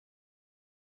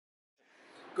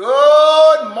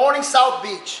Good morning, South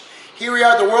Beach. Here we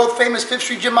are at the world famous 5th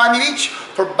Street Gym, Miami Beach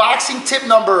for boxing tip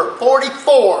number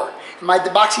 44. My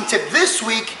boxing tip this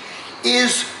week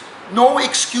is no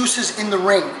excuses in the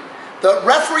ring. The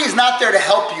referee is not there to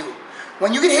help you.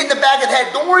 When you get hit in the back of the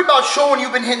head, don't worry about showing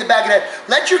you've been hit in the back of the head.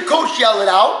 Let your coach yell it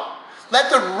out. Let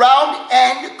the round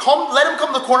end come, let him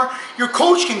come to the corner. Your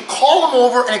coach can call him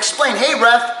over and explain, hey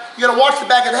ref, you gotta watch the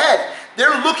back of the head.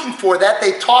 They're looking for that.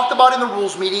 They talked about it in the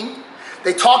rules meeting.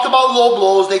 They talked about low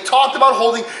blows. They talked about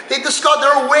holding. They discussed,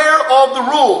 they're aware of the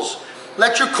rules.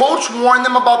 Let your coach warn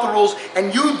them about the rules,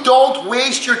 and you don't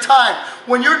waste your time.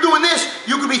 When you're doing this,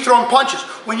 you could be throwing punches.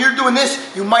 When you're doing this,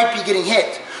 you might be getting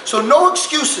hit. So no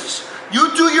excuses.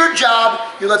 You do your job,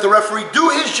 you let the referee do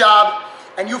his job,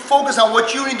 and you focus on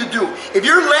what you need to do. If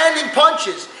you're landing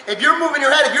punches, if you're moving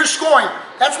your head, if you're scoring,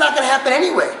 that's not gonna happen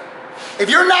anyway.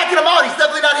 If you're knocking him out, he's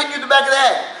definitely not hitting you in the back of the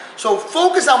head. So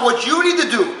focus on what you need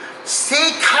to do.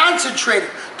 Stay concentrated.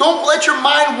 Don't let your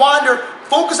mind wander.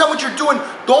 Focus on what you're doing.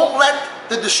 Don't let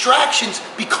the distractions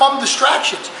become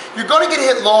distractions. You're gonna get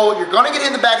hit low, you're gonna get hit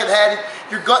in the back of the head,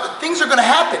 things are gonna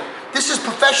happen. This is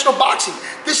professional boxing.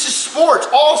 This is sports,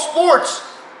 all sports.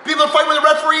 People are fighting with the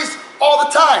referees all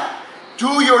the time.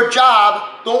 Do your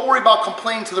job, don't worry about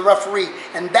complaining to the referee,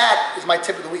 and that is my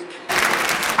tip of the week.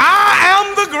 I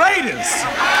am the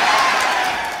greatest.